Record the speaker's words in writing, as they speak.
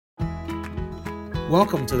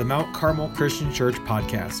Welcome to the Mount Carmel Christian Church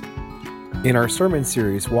podcast. In our sermon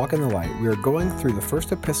series, Walk in the Light, we are going through the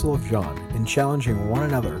first epistle of John and challenging one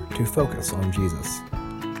another to focus on Jesus.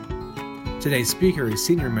 Today's speaker is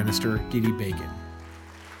Senior Minister Dee Dee Bacon.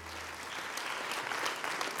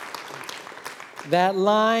 That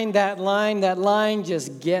line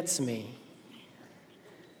just gets me.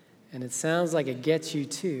 And it sounds like it gets you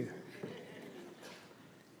too.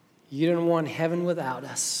 You don't want heaven without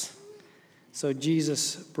us. So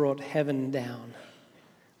Jesus brought heaven down.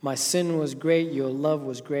 My sin was great, your love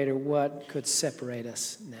was greater. What could separate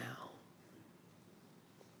us now?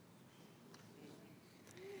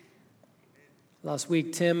 Last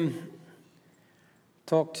week, Tim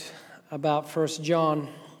talked about 1 John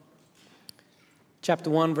chapter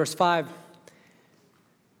 1, verse 5,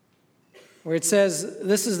 where it says,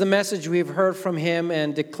 "This is the message we've heard from him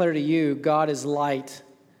and declare to you, God is light.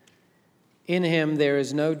 In him there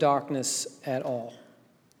is no darkness at all."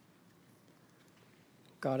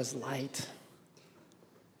 God is light.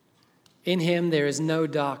 In him there is no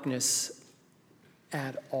darkness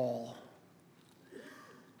at all.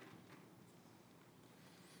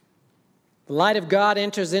 The light of God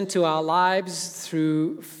enters into our lives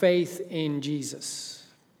through faith in Jesus.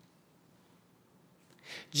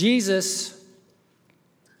 Jesus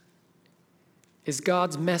is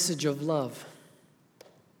God's message of love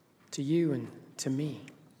to you and to me.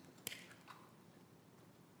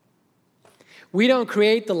 We don't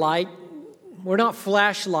create the light. We're not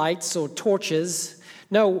flashlights or torches.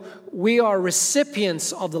 No, we are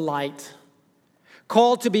recipients of the light,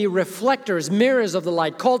 called to be reflectors, mirrors of the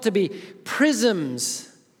light, called to be prisms,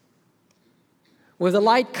 where the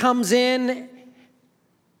light comes in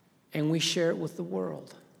and we share it with the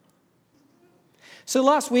world. So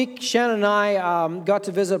last week, Shannon and I got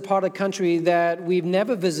to visit a part of the country that we've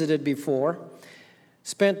never visited before.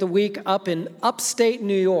 Spent the week up in upstate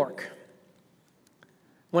New York.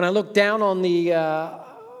 When I looked down on the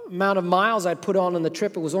amount of miles I'd put on the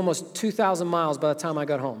trip, it was almost 2,000 miles by the time I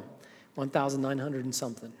got home. 1,900 and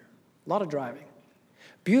something. A lot of driving.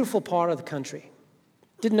 Beautiful part of the country.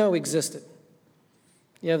 Didn't know existed.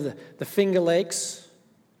 You have the Finger Lakes.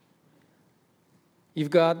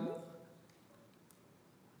 You've got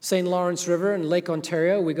St. Lawrence River and Lake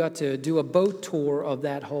Ontario. We got to do a boat tour of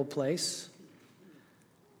that whole place.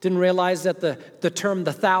 Didn't realize that the term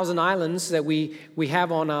the Thousand Islands that we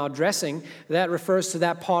have on our dressing, that refers to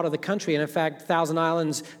that part of the country. And in fact, Thousand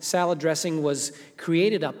Islands salad dressing was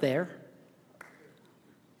created up there.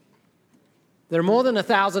 There are more than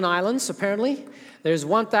 1,000 islands, apparently. There's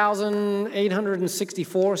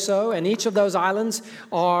 1,864 or so, and each of those islands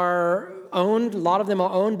are owned. A lot of them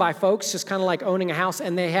are owned by folks, just kind of like owning a house,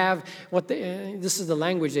 and they have this is the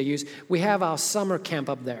language they use. We have our summer camp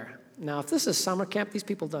up there. Now, if this is summer camp, these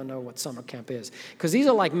people don't know what summer camp is, because these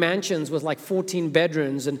are like mansions with like 14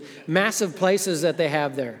 bedrooms and massive places that they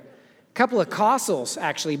have there. A couple of castles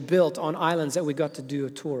actually built on islands that we got to do a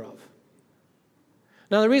tour of.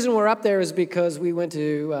 Now, the reason we're up there is because we went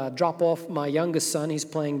to drop off my youngest son. He's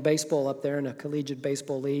playing baseball up there in a collegiate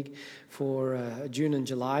baseball league for June and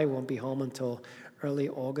July. Won't be home until early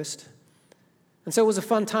August. And so it was a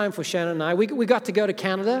fun time for Shannon and I. We got to go to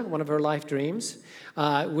Canada, one of her life dreams.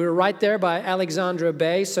 We were right there by Alexandra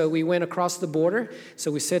Bay, so we went across the border.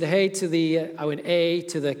 So we said hey to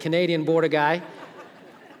the Canadian border guy.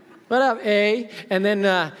 What up, A? And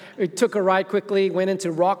then we took a ride quickly, went into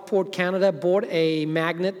Rockport, Canada, bought a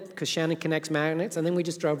magnet, because Shannon connects magnets, and then we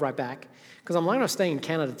just drove right back. Because I'm not staying in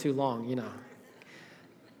Canada too long, you know.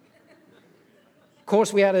 Of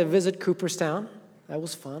course, we had to visit Cooperstown. That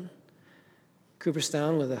was fun.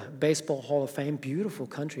 Cooperstown with a baseball Hall of Fame. Beautiful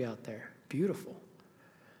country out there. Beautiful.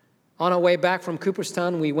 On our way back from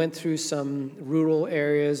Cooperstown, we went through some rural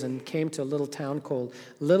areas and came to a little town called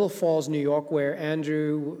Little Falls, New York, where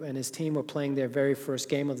Andrew and his team were playing their very first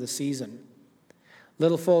game of the season.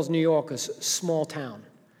 Little Falls, New York is a small town.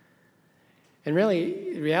 And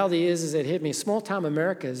really, the reality is it hit me. Small town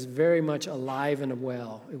America is very much alive and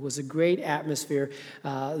well. It was a great atmosphere.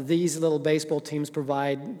 These little baseball teams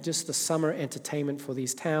provide just the summer entertainment for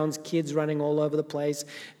these towns. Kids running all over the place,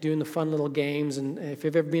 doing the fun little games. And if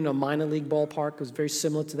you've ever been to a minor league ballpark, it was very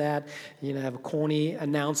similar to that. You know, have a corny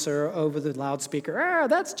announcer over the loudspeaker.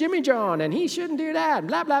 That's Jimmy John, and he shouldn't do that.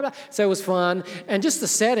 Blah blah blah. So it was fun, and just the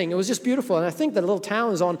setting. It was just beautiful. And I think that little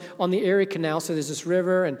town is on the Erie Canal. So there's this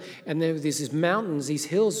river, and there's these mountains, these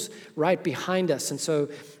hills right behind us. And so,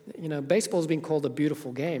 you know, baseball's been called a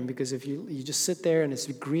beautiful game because if you just sit there and it's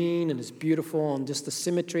green and it's beautiful and just the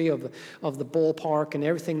symmetry of the ballpark and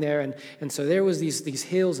everything there. And so there was these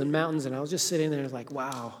hills and mountains, and I was just sitting there like,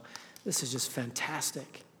 wow, this is just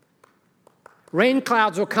fantastic. Rain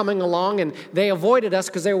clouds were coming along, and they avoided us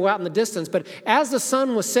because they were out in the distance. But as the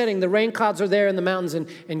sun was setting, the rain clouds were there in the mountains.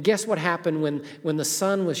 And guess what happened when the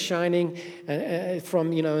sun was shining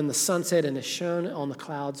from, in the sunset, and it shone on the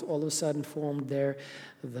clouds, all of a sudden formed there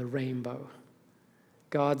the rainbow.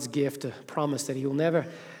 God's gift, a promise that he will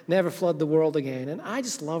never flood the world again. And I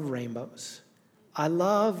just love rainbows. I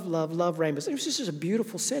love rainbows. It was just a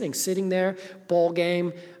beautiful setting, sitting there, ball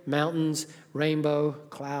game, mountains, rainbow,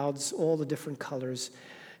 clouds, all the different colors.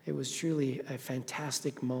 It was truly a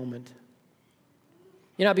fantastic moment.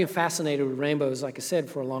 I've been fascinated with rainbows, like I said,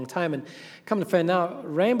 for a long time. And come to find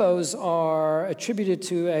out, rainbows are attributed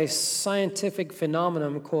to a scientific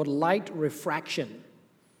phenomenon called light refraction.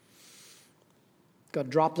 Got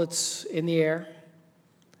droplets in the air.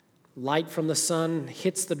 Light from the sun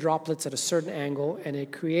hits the droplets at a certain angle, and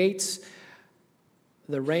it creates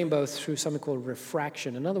the rainbow through something called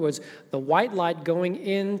refraction. In other words, the white light going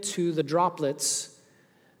into the droplets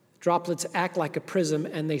act like a prism,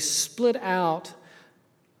 and they split out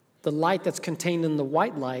the light that's contained in the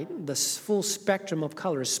white light. The full spectrum of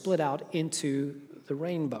colors split out into the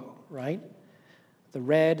rainbow, right? The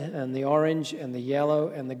red and the orange and the yellow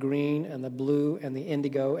and the green and the blue and the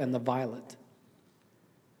indigo and the violet.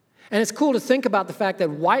 And it's cool to think about the fact that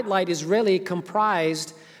white light is really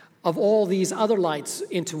comprised of all these other lights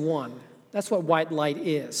into one. That's what white light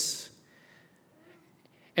is.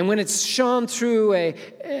 And when it's shone through a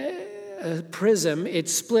prism,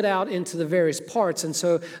 it's split out into the various parts. And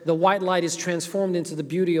so the white light is transformed into the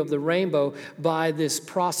beauty of the rainbow by this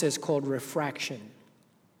process called refraction.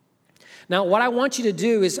 Now, what I want you to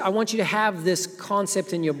do is I want you to have this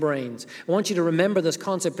concept in your brains. I want you to remember this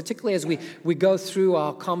concept, particularly as we go through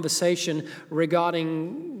our conversation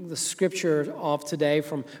regarding the scripture of today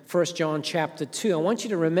from 1 John chapter 2. I want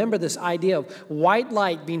you to remember this idea of white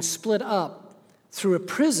light being split up through a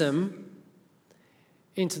prism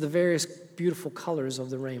into the various beautiful colors of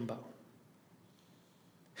the rainbow.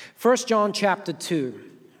 1 John chapter 2.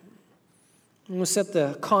 We'll set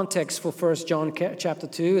the context for 1 John chapter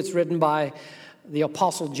 2. It's written by the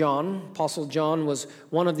Apostle John. Apostle John was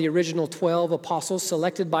one of the original 12 apostles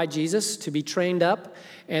selected by Jesus to be trained up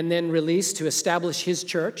and then released to establish his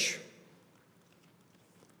church.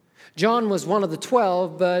 John was one of the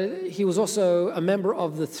 12, but he was also a member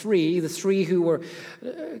of the three who were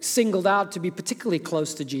singled out to be particularly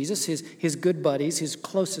close to Jesus, his good buddies, his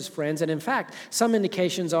closest friends. And in fact, some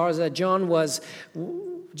indications are that John was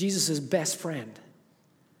Jesus' best friend,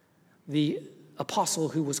 the apostle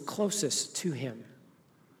who was closest to him.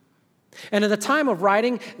 And at the time of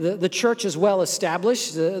writing, the church is well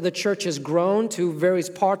established. The church has grown to various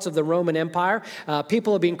parts of the Roman Empire.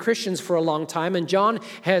 People have been Christians for a long time, and John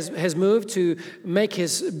has moved to make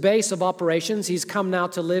his base of operations. He's come now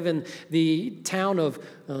to live in the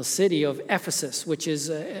city of Ephesus, which is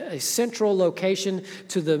a central location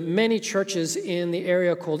to the many churches in the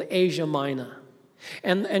area called Asia Minor.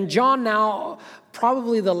 And John now,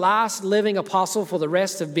 probably the last living apostle, for the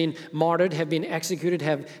rest have been martyred, have been executed,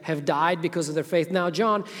 have died because of their faith. Now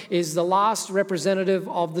John is the last representative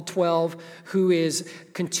of the 12 who is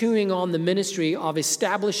continuing on the ministry of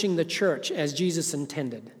establishing the church as Jesus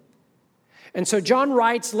intended. And so John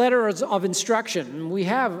writes letters of instruction. We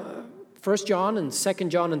have 1 John and 2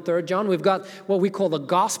 John and 3 John. We've got what we call the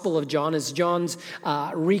Gospel of John, is John's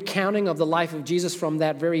recounting of the life of Jesus from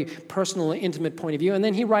that very personal and intimate point of view. And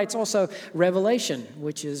then he writes also Revelation,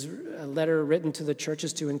 which is a letter written to the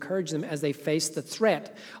churches to encourage them as they face the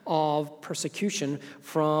threat of persecution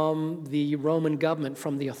from the Roman government,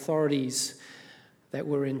 from the authorities that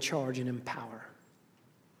were in charge and in power.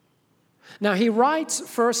 Now, he writes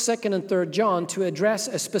 1st, 2nd, and 3rd John to address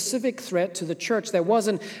a specific threat to the church that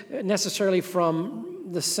wasn't necessarily from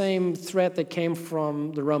the same threat that came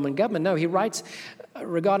from the Roman government. No, he writes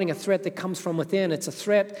regarding a threat that comes from within. It's a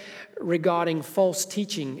threat regarding false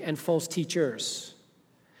teaching and false teachers.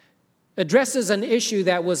 Addresses an issue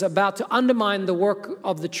that was about to undermine the work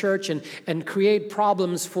of the church and create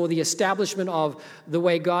problems for the establishment of the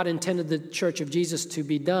way God intended the church of Jesus to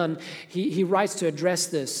be done. He writes to address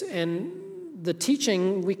this. And the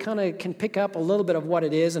teaching, we kind of can pick up a little bit of what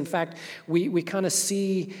it is. In fact, we kind of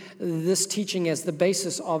see this teaching as the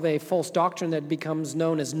basis of a false doctrine that becomes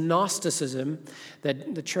known as Gnosticism,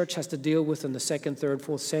 that the church has to deal with in the 2nd, 3rd,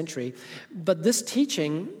 4th century. But this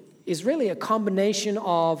teaching is really a combination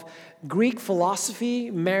of Greek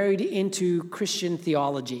philosophy married into Christian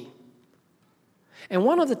theology. And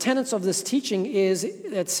one of the tenets of this teaching is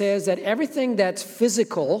that says that everything that's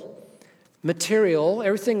physical, material,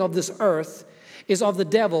 everything of this earth is of the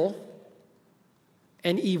devil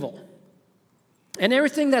and evil. And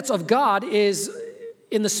everything that's of God is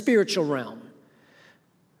in the spiritual realm.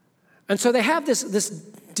 And so they have this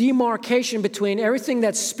demarcation between everything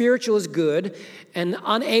that's spiritual is good and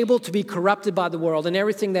unable to be corrupted by the world, and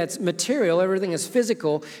everything that's material, everything that's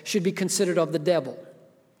physical, should be considered of the devil.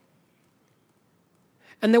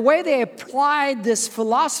 And the way they applied this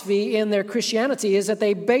philosophy in their Christianity is that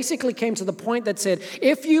they basically came to the point that said,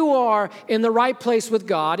 if you are in the right place with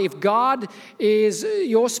God, if God is,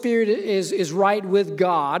 your spirit is right with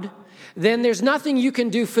God, then there's nothing you can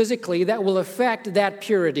do physically that will affect that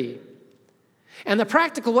purity. And the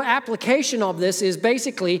practical application of this is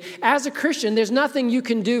basically, as a Christian, there's nothing you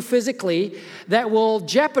can do physically that will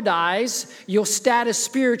jeopardize your status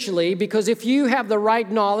spiritually, because if you have the right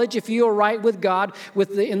knowledge, if you're right with God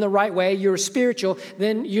in the right way, you're spiritual,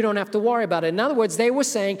 then you don't have to worry about it. In other words, they were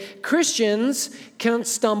saying Christians can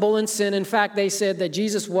stumble and sin. In fact, they said that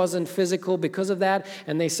Jesus wasn't physical because of that,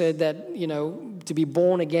 and they said that, to be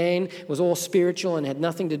born again was all spiritual and had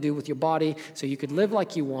nothing to do with your body, so you could live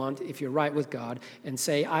like you want if you're right with God and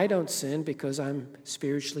say, I don't sin because I'm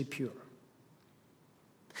spiritually pure.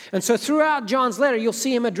 And so throughout John's letter, you'll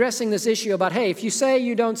see him addressing this issue about, hey, if you say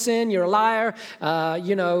you don't sin, you're a liar.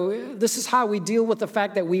 This is how we deal with the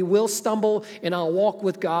fact that we will stumble in our walk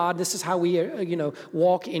with God. This is how we,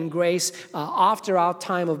 walk in grace after our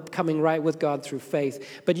time of coming right with God through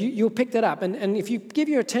faith. But you'll pick that up. And if you give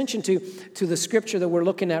your attention to the scripture that we're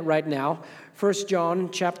looking at right now, 1 John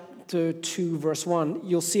chapter 2, verse 1,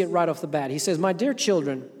 you'll see it right off the bat. He says, my dear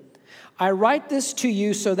children, I write this to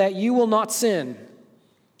you so that you will not sin.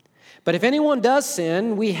 But if anyone does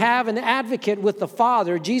sin, we have an advocate with the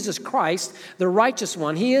Father, Jesus Christ, the righteous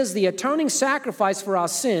one. He is the atoning sacrifice for our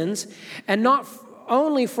sins, and not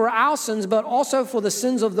only for our sins, but also for the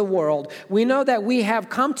sins of the world. We know that we have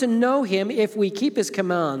come to know him if we keep his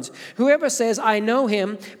commands. Whoever says, I know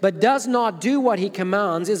him, but does not do what he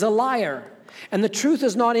commands is a liar. And the truth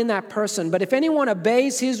is not in that person. But if anyone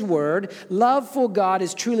obeys his word, love for God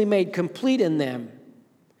is truly made complete in them.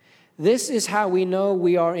 This is how we know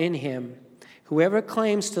we are in him. Whoever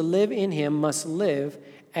claims to live in him must live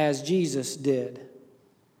as Jesus did.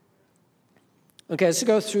 Okay, let's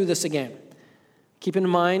go through this again. Keep in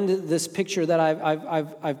mind this picture that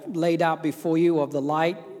I've laid out before you of the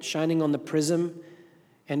light shining on the prism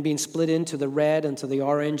and being split into the red and to the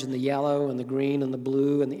orange and the yellow and the green and the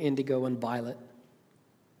blue and the indigo and violet.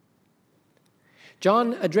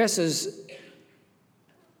 John addresses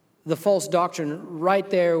the false doctrine right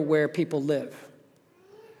there where people live.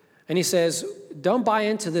 And he says, don't buy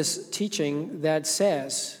into this teaching that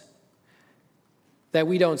says that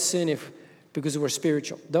we don't sin because we're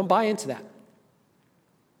spiritual. Don't buy into that.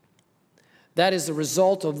 That is the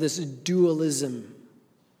result of this dualism.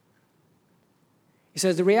 He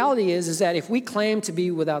says the reality is that if we claim to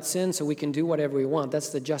be without sin so we can do whatever we want, that's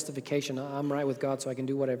the justification, I'm right with God so I can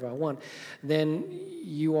do whatever I want, then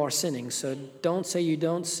you are sinning. So don't say you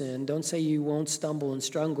don't sin. Don't say you won't stumble and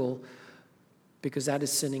struggle, because that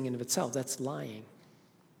is sinning in of itself. That's lying.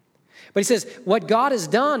 But he says what God has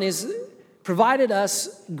done is provided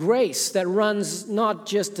us grace that runs not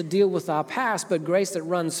just to deal with our past, but grace that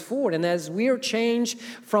runs forward. And as we are changed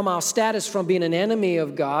from our status from being an enemy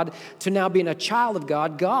of God to now being a child of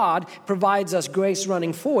God, God provides us grace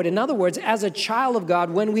running forward. In other words, as a child of God,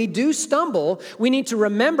 when we do stumble, we need to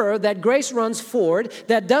remember that grace runs forward.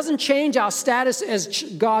 That doesn't change our status as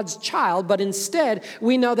God's child, but instead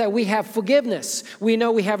we know that we have forgiveness. We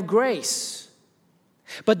know we have grace.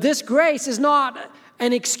 But this grace is not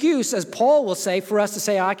an excuse, as Paul will say, for us to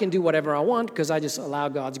say, I can do whatever I want because I just allow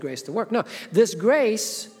God's grace to work. No, this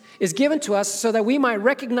grace is given to us so that we might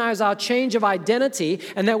recognize our change of identity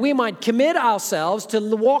and that we might commit ourselves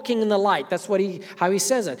to walking in the light. That's how he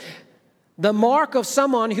says it. The mark of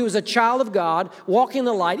someone who is a child of God walking in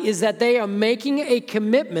the light is that they are making a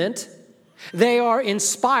commitment. They are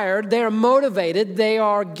inspired. They are motivated. They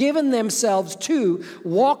are given themselves to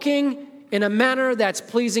walking in a manner that's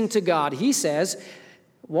pleasing to God. He says,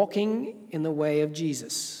 walking in the way of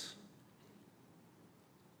Jesus.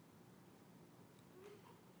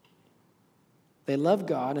 They love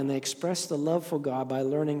God and they express the love for God by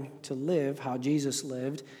learning to live how Jesus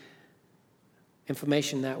lived.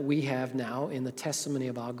 Information that we have now in the testimony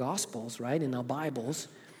of our Gospels, right, in our Bibles,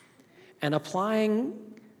 and applying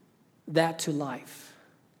that to life.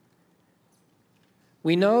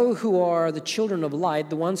 We know who are the children of light,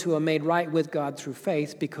 the ones who are made right with God through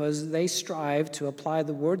faith, because they strive to apply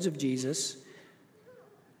the words of Jesus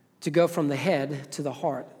to go from the head to the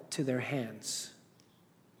heart to their hands.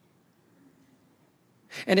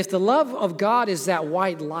 And if the love of God is that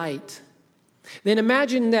white light, then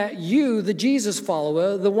imagine that you, the Jesus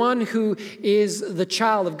follower, the one who is the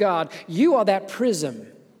child of God, you are that prism.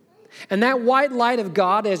 And that white light of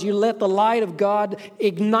God, as you let the light of God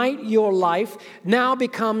ignite your life, now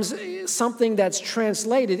becomes something that's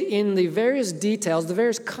translated in the various details, the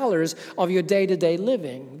various colors of your day-to-day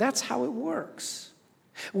living. That's how it works.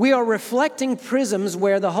 We are reflecting prisms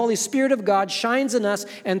where the Holy Spirit of God shines in us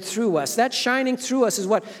and through us. That shining through us is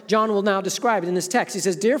what John will now describe in this text. He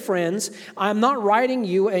says, "Dear friends, I am not writing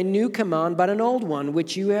you a new command, but an old one,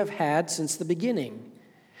 which you have had since the beginning.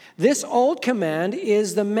 This old command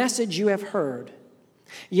is the message you have heard.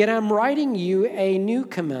 Yet I'm writing you a new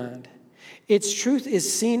command. Its truth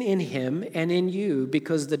is seen in him and in you,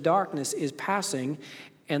 because the darkness is passing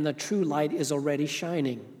and the true light is already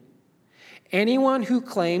shining. Anyone who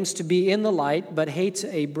claims to be in the light but hates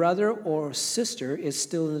a brother or sister is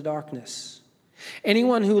still in the darkness.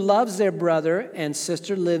 Anyone who loves their brother and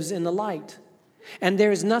sister lives in the light, and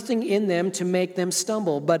there is nothing in them to make them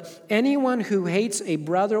stumble. But anyone who hates a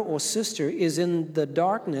brother or sister is in the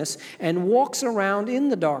darkness and walks around in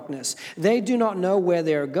the darkness. They do not know where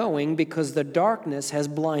they are going because the darkness has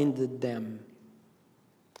blinded them."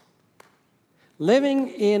 Living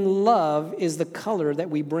in love is the color that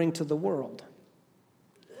we bring to the world.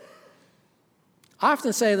 I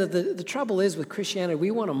often say that the trouble is with Christianity, we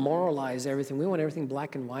want to moralize everything. We want everything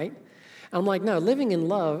black and white. I'm like, no, living in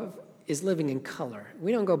love is living in color.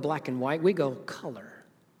 We don't go black and white, we go color.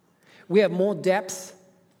 We have more depth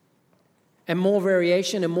and more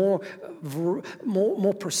variation and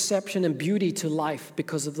more perception and beauty to life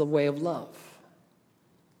because of the way of love.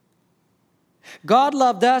 God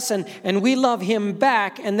loved us and we love him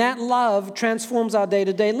back, and that love transforms our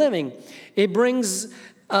day-to-day living. It brings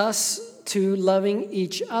us to loving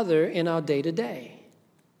each other in our day-to-day.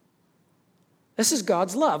 This is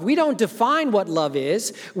God's love. We don't define what love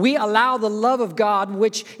is. We allow the love of God,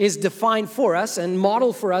 which is defined for us and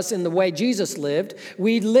modeled for us in the way Jesus lived.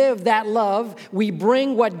 We live that love. We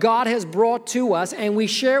bring what God has brought to us, and we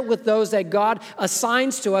share it with those that God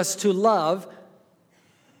assigns to us to love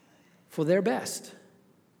for their best.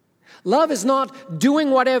 Love is not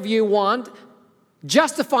doing whatever you want,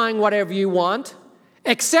 justifying whatever you want,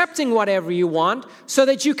 accepting whatever you want so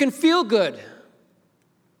that you can feel good,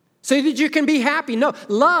 so that you can be happy. No,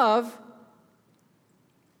 love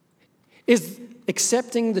is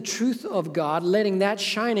accepting the truth of God, letting that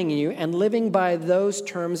shining in you, and living by those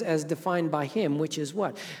terms as defined by him, which is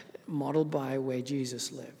what? Modeled by the way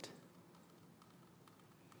Jesus lived.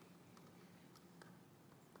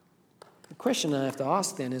 The question I have to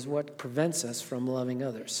ask then is, what prevents us from loving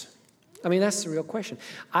others? I mean, that's the real question.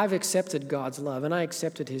 I've accepted God's love, and I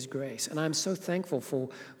accepted his grace, and I'm so thankful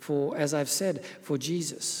for, as I've said, for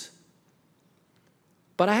Jesus.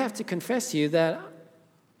 But I have to confess to you that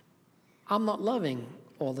I'm not loving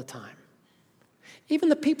all the time. Even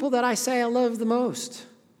the people that I say I love the most.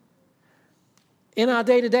 In our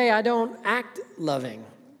day-to-day, I don't act loving.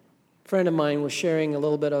 A friend of mine was sharing a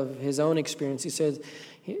little bit of his own experience. He said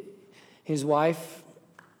his wife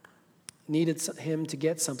needed him to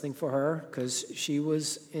get something for her because she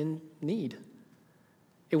was in need.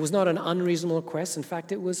 It was not an unreasonable request. In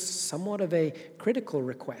fact, it was somewhat of a critical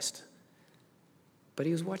request. But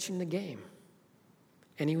he was watching the game,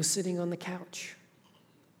 and he was sitting on the couch.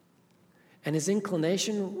 And his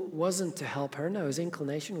inclination wasn't to help her. No, his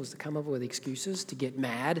inclination was to come up with excuses, to get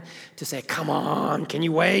mad, to say, "Come on, can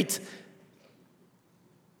you wait?"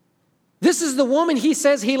 This is the woman he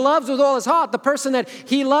says he loves with all his heart, the person that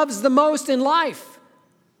he loves the most in life.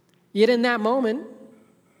 Yet in that moment,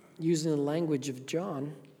 using the language of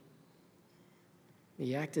John,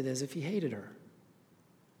 he acted as if he hated her.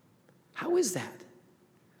 How is that?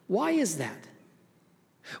 Why is that?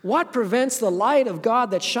 What prevents the light of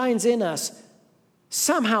God that shines in us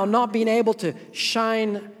somehow not being able to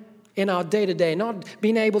shine in our day-to-day, not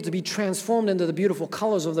being able to be transformed into the beautiful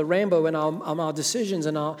colors of the rainbow in our decisions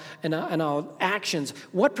and our actions?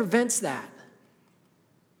 What prevents that?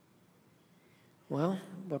 Well,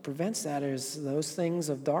 what prevents that is those things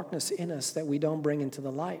of darkness in us that we don't bring into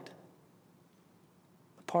the light.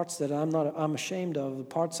 The parts that I'm ashamed of, the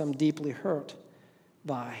parts I'm deeply hurt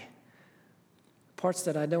by, parts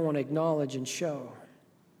that I don't want to acknowledge and show.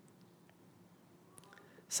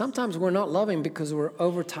 Sometimes we're not loving because we're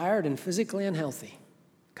overtired and physically unhealthy.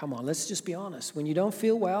 Come on, let's just be honest. When you don't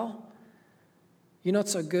feel well, you're not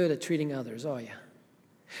so good at treating others, are you?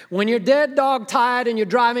 When you're dead dog tired and you're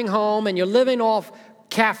driving home and you're living off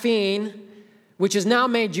caffeine, which has now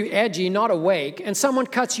made you edgy, not awake, and someone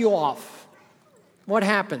cuts you off, what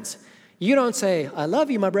happens? You don't say, "I love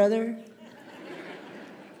you, my brother."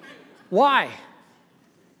 Why?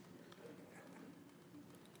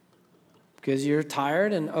 Because you're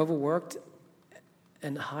tired and overworked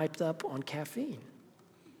and hyped up on caffeine.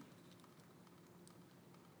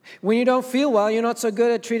 When you don't feel well, you're not so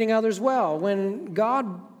good at treating others well. When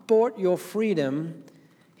God bought your freedom,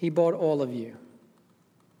 He bought all of you.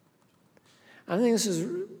 I think this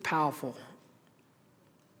is powerful.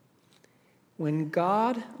 When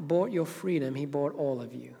God bought your freedom, He bought all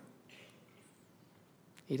of you.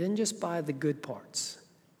 He didn't just buy the good parts,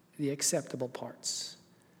 the acceptable parts,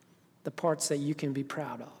 the parts that you can be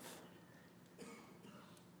proud of.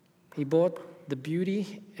 He bought the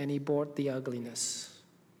beauty and He bought the ugliness.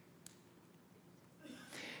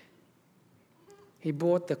 He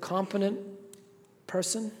bought the competent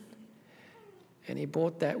person and He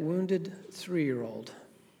bought that wounded 3-year-old.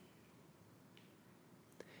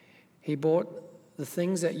 He bought the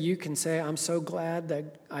things that you can say, I'm so glad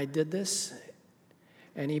that I did this.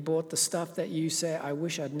 And He bought the stuff that you say, I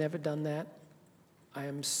wish I'd never done that. I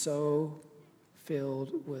am so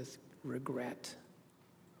filled with regret.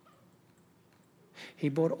 He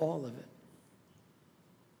bought all of it.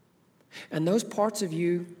 And those parts of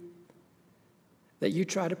you that you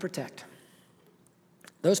try to protect,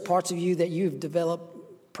 those parts of you that you've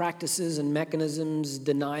developed practices and mechanisms,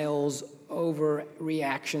 denials,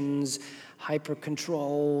 overreactions,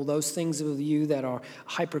 hyper-control, those things of you that are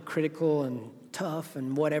hypercritical and tough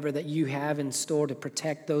and whatever that you have in store to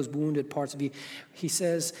protect those wounded parts of you. He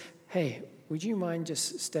says, hey, would you mind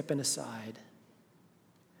just stepping aside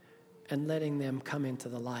and letting them come into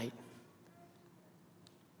the light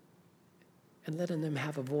and letting them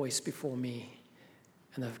have a voice before me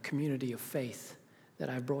and the community of faith that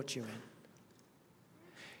I've brought you in.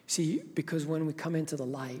 See, because when we come into the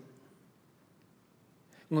light,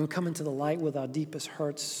 when we come into the light with our deepest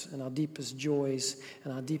hurts and our deepest joys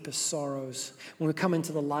and our deepest sorrows, when we come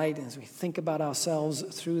into the light as we think about ourselves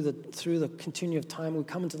through the continuum of time, we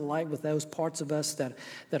come into the light with those parts of us that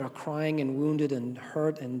are crying and wounded and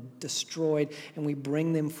hurt and destroyed, and we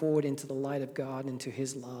bring them forward into the light of God, into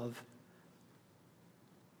His love.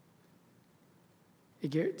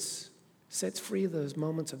 It sets free those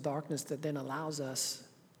moments of darkness that then allows us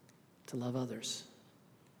to love others,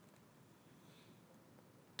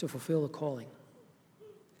 to fulfill the calling,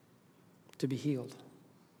 to be healed.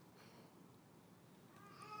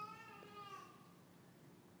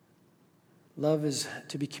 Love is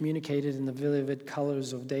to be communicated in the vivid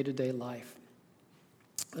colors of day-to-day life.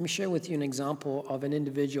 Let me share with you an example of an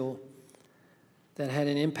individual that had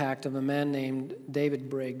an impact of a man named David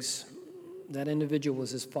Briggs. That individual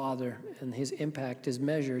was his father, and his impact is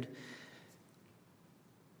measured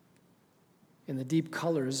in the deep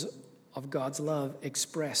colors of God's love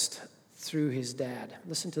expressed through his dad.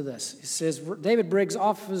 Listen to this. It says, David Briggs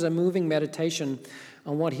offers a moving meditation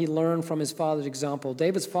on what he learned from his father's example.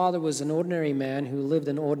 David's father was an ordinary man who lived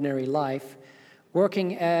an ordinary life,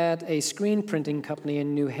 working at a screen printing company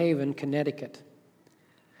in New Haven, Connecticut.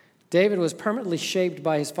 David was permanently shaped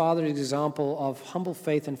by his father's example of humble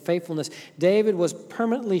faith and faithfulness. David was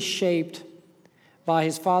permanently shaped by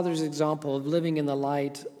his father's example of living in the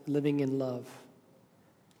light, living in love.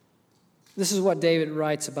 This is what David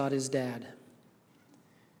writes about his dad.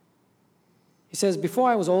 He says, before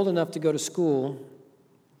I was old enough to go to school,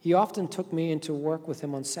 he often took me into work with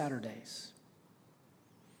him on Saturdays.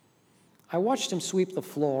 I watched him sweep the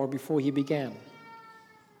floor before he began,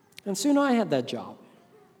 and soon I had that job.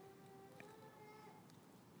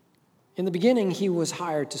 In the beginning, he was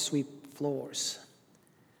hired to sweep floors.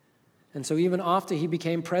 And so even after he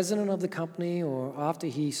became president of the company or after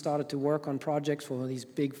he started to work on projects for these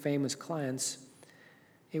big famous clients,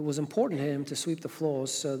 it was important to him to sweep the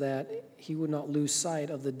floors so that he would not lose sight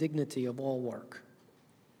of the dignity of all work.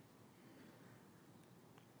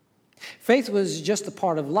 Faith was just a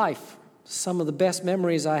part of life. Some of the best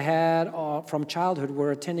memories I had from childhood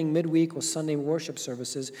were attending midweek or Sunday worship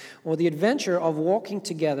services, or the adventure of walking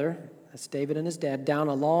together, that's David and his dad, down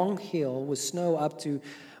a long hill with snow up to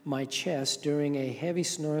my chest during a heavy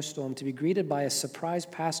snowstorm to be greeted by a surprise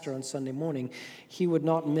pastor on Sunday morning. He would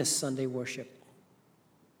not miss Sunday worship.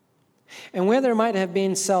 And where there might have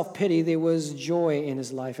been self-pity, there was joy in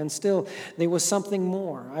his life. And still, there was something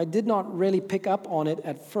more. I did not really pick up on it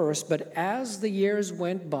at first, but as the years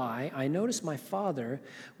went by, I noticed my father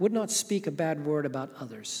would not speak a bad word about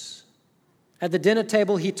others. At the dinner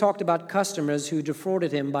table, he talked about customers who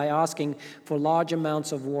defrauded him by asking for large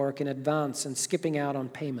amounts of work in advance and skipping out on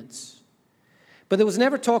payments. But there was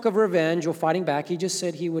never talk of revenge or fighting back. He just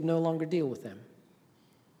said he would no longer deal with them.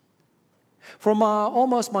 For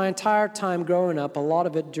almost my entire time growing up, a lot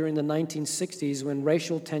of it during the 1960s when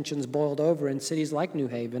racial tensions boiled over in cities like New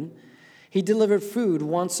Haven, he delivered food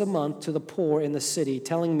once a month to the poor in the city,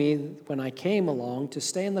 telling me when I came along to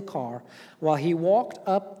stay in the car while he walked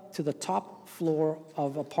up to the top floor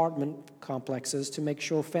of apartment complexes to make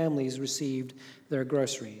sure families received their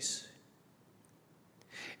groceries.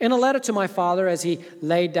 In a letter to my father as he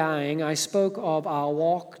lay dying, I spoke of our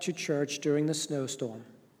walk to church during the snowstorm.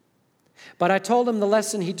 But I told him the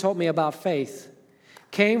lesson he taught me about faith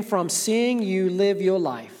came from seeing you live your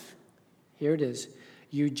life. Here it is.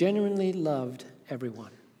 You genuinely loved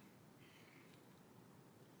everyone.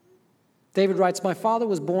 David writes, my father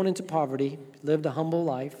was born into poverty, lived a humble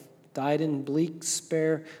life, died in bleak,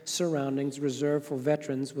 spare surroundings reserved for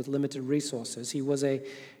veterans with limited resources. He was a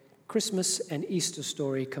Christmas and Easter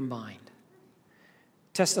story combined,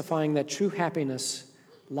 testifying that true happiness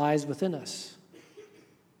lies within us.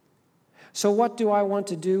 So what do I want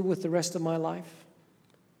to do with the rest of my life?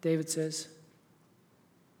 David says.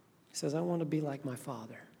 He says, I want to be like my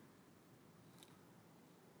father.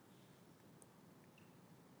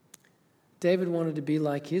 David wanted to be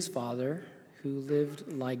like his father, who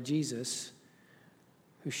lived like Jesus,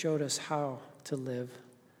 who showed us how to live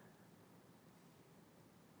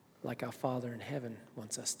like our Father in heaven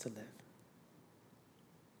wants us to live.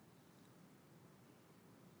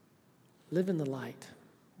 Live in the light.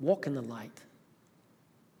 Walk in the light.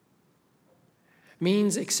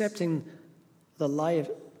 Means accepting the light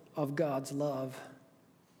of God's love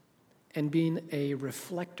and being a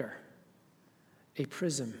reflector, a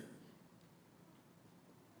prism.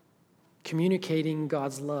 Communicating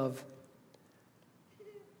God's love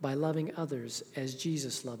by loving others as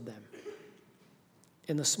Jesus loved them.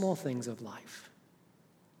 In the small things of life,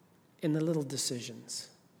 in the little decisions,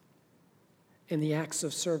 in the acts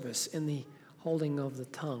of service, in the holding of the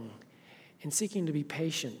tongue, in seeking to be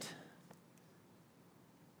patient,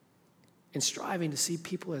 in striving to see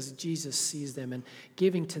people as Jesus sees them and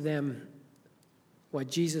giving to them what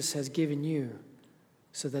Jesus has given you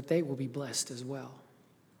so that they will be blessed as well.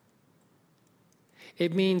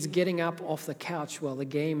 It means getting up off the couch while the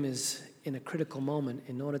game is in a critical moment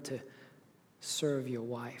in order to serve your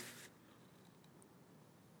wife.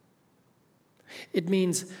 It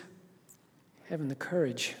means having the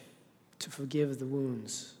courage to forgive the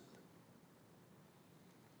wounds.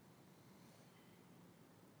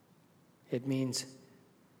 It means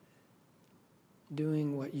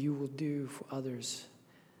doing what you will do for others,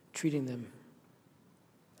 treating them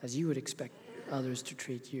as you would expect others to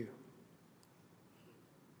treat you.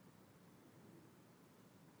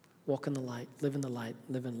 Walk in the light, live in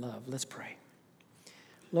love. Let's pray.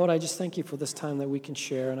 Lord, I just thank you for this time that we can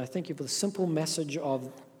share, and I thank you for the simple message of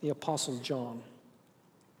the Apostle John.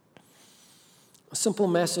 A simple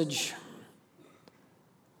message,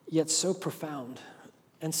 yet so profound,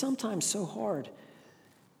 and sometimes so hard,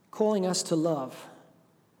 calling us to love,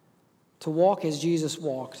 to walk as Jesus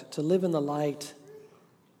walked, to live in the light,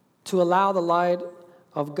 to allow the light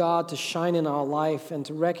of God to shine in our life and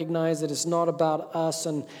to recognize that it's not about us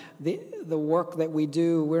and the work that we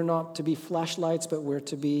do. We're not to be flashlights, but we're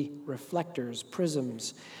to be reflectors,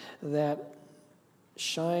 prisms that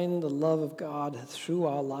shine the love of God through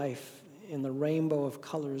our life in the rainbow of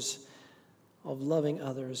colors of loving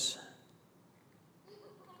others.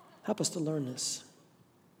 Help us to learn this.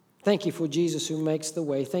 Thank you for Jesus who makes the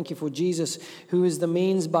way. Thank you for Jesus who is the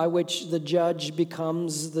means by which the judge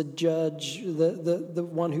becomes the judge, the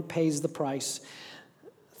one who pays the price.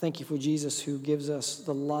 Thank you for Jesus who gives us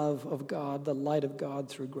the love of God, the light of God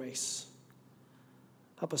through grace.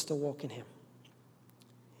 Help us to walk in him.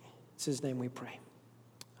 It's his name we pray.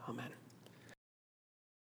 Amen.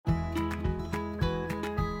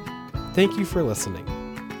 Thank you for listening.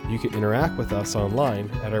 You can interact with us online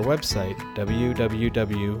at our website,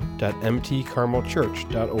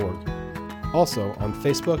 www.mtcarmelchurch.org. Also on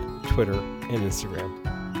Facebook, Twitter, and Instagram.